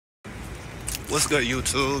What's good,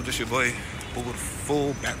 YouTube? This your boy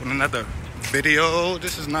Fool back with another video.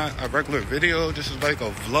 This is not a regular video. This is like a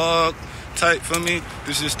vlog type for me.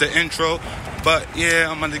 This is the intro. But yeah,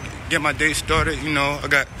 I'm gonna get my day started. You know, I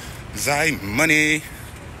got Zai money.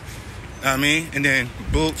 And then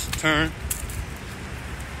Boots turn.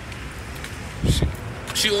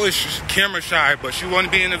 She always camera shy, but she want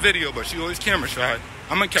to be in the video, but she always camera shy.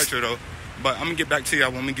 I'm gonna catch her though. But I'm gonna get back to y'all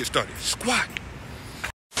when we get started. Squat.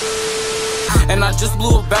 And I just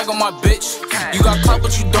blew a bag on my bitch. You got clout,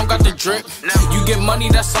 but you don't got the drip. You get money,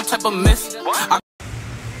 that's some type of myth.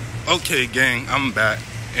 Okay, gang, I'm back.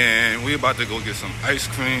 And we about to go get some ice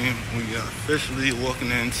cream. We are officially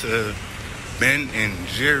walking into Ben and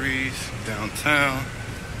Jerry's downtown.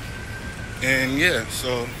 And yeah,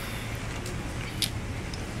 so...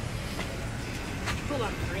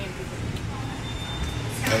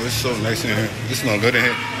 Oh, it's so nice in here. It's not good in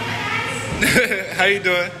here. How you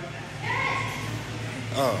doing?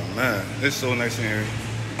 Oh man, it's so nice in here.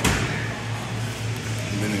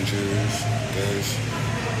 Ben and Jerry's, guys.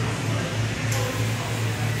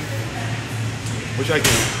 What y'all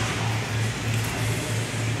getting?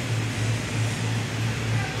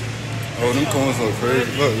 Oh, them cones look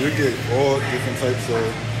crazy. Look, you get all different types of,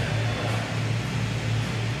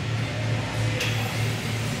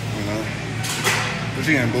 you know. What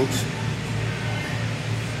you getting, Boots?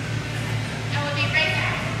 I will be right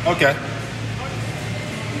back. Okay.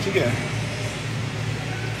 What you getting?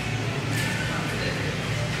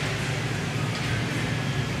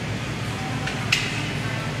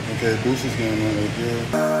 Okay, Boots is getting one right there.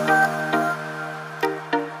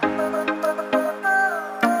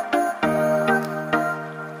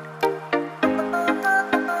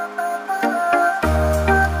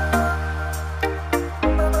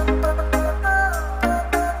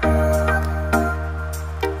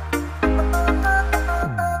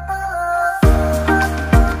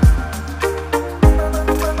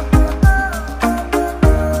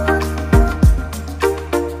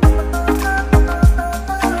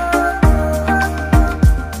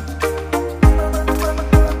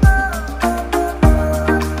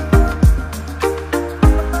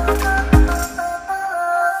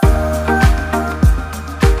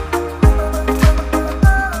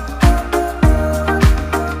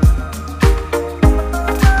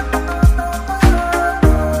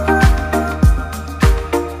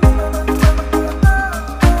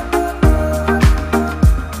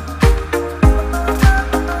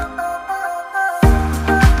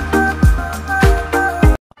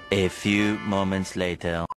 A few moments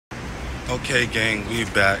later. Okay, gang, we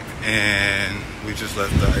back and we just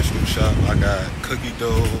left the ice cream shop. I got cookie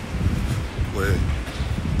dough with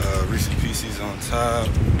Reese's Pieces on top.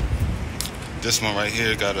 This one right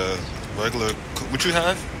here got a regular. What you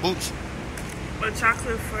have, Boots? A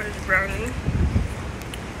chocolate fudge brownie,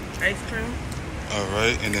 ice cream. All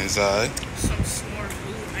right, and then Zai. Some s'more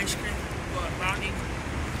blue ice cream, brownie,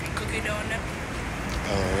 and cookie dough in it.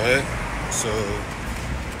 All right, so.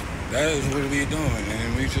 That is what we doing,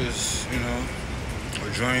 and we just, you know,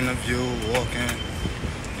 enjoying the view, walking,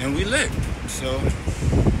 and we lit. So,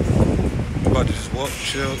 we about to just walk,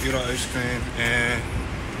 chill, eat our ice cream, and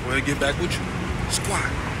we'll get back with you. Squat.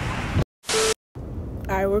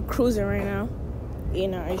 Alright, we're cruising right now,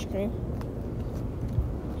 eating our ice cream.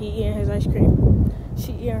 He eating his ice cream.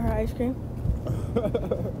 She eating her ice cream.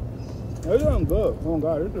 This is good. Oh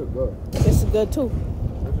God, this is good. This is good too.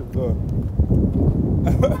 This is good.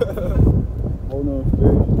 Hold on,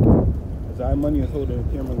 fish. Zai money is holding the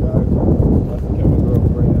camera, guys. That's the camera girl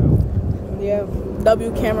right now. Yeah,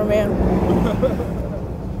 W cameraman.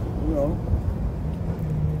 You know,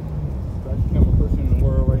 that's the camera person in the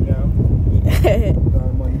world right now.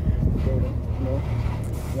 Zai money, holding, you know.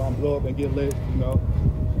 Want to blow up and get lit, you know.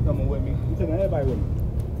 She's coming with me. I'm taking everybody with me.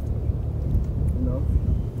 You know,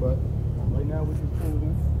 but right now we're just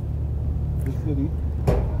cruising the city.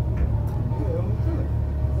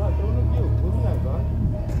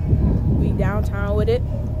 We downtown with it.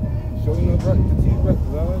 Showing up right to T-Rex,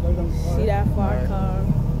 See that far car.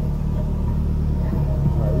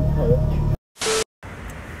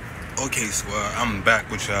 Okay, squad, I'm back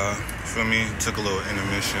with y'all. Feel me? Took a little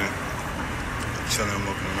intermission. Chilling,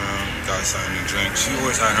 walking around. Got something to drink. She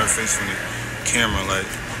always hiding her face from the camera, like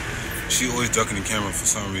she always ducking the camera for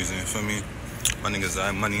some reason. Feel me? My nigga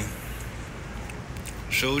Zai money.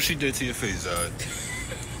 Show what she did to your face, Zai.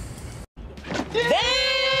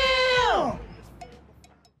 Damn!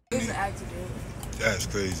 That's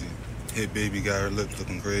crazy. Hit baby got her lips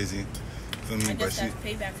looking crazy. Feel me? I guess that's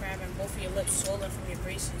payback for having both of your lips swollen from your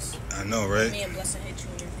braces. I know, right? Me and Blessing hit you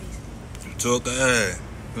in your face. Talk ahead.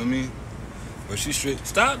 Feel me? But she straight.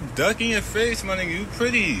 Stop ducking your face, my nigga. You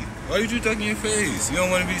pretty. Why did you ducking your face? You don't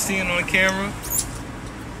want to be seen on camera.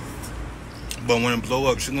 But when it blow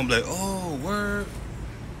up, she gonna be like, oh, word.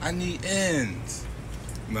 I need ends.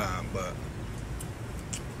 Nah, but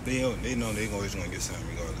they know they always gonna get something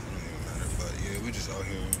regardless. It don't even matter. But yeah, we just out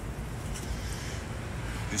here.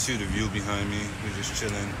 You see the view behind me. We just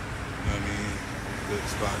chilling. You know what I mean? Good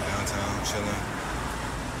spot downtown, chilling.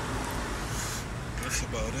 That's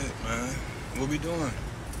about it, man. What we doing?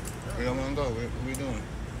 Where y'all wanna go? What we doing?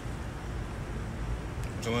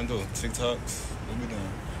 What y'all wanna do? TikToks? What we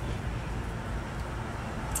doing?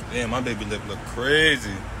 Damn, my baby lip look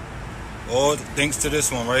crazy. All thanks to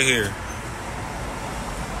this one right here.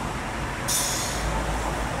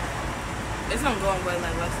 It's not going away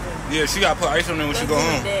like last time. Yeah, she gotta put ice on it when she go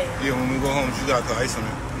home. Dead. Yeah, when we go home, she gotta put ice on it.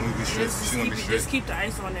 When we be straight, she gonna be straight. Just keep the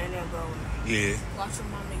ice on there and then go. Yeah. Watch your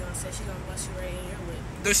mommy gonna say she gonna bust you right in your lip.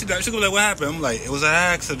 Then she gonna be like, what happened? I'm like, it was an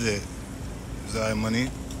accident. Is that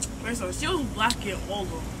money? First of all, she was black and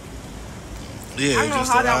older. Yeah, I know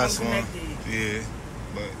just how the that last one one. connected. Yeah,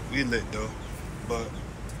 but we lit though. But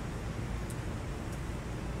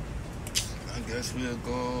I guess we'll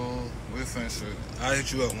go. We'll finish it. I'll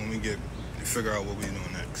hit you up when we figure out what we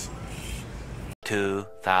doing next.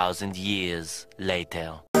 2,000 years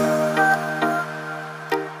later.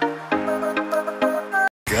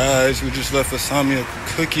 Guys, we just left for Samia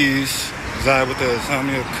Cookies. Zai with the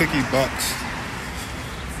Samia Cookie box.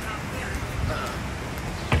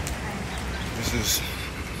 This is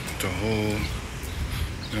the whole,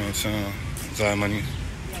 you know what I'm saying, Zai money.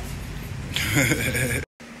 It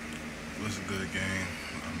was a good game.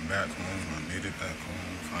 I'm back home. I made it back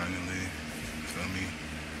home finally. You feel me?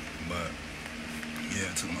 But yeah,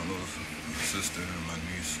 I took my little sister and my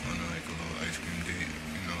niece on like a little ice cream date,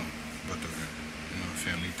 you know, but the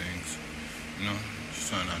family things, you know, just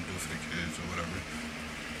trying not to do it for the kids or whatever.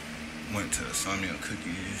 Went to Samia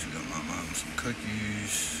Cookies, got my mom some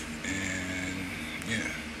cookies, and yeah,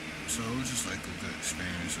 so it was just like a good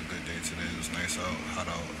experience, a good day today. It was nice out, hot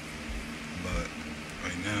out, but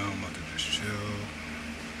right now I'm about to just chill,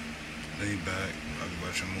 lay back, probably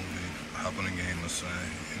watch a movie, hop on a game or something,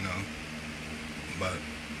 you know. But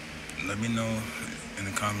let me know in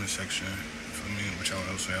the comment section for me what y'all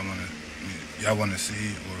else y'all want to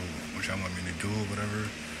see or what y'all want me to do or whatever.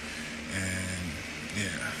 And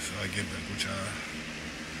yeah, so I get back with y'all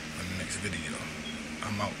on the next video.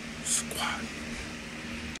 I'm out. Squad.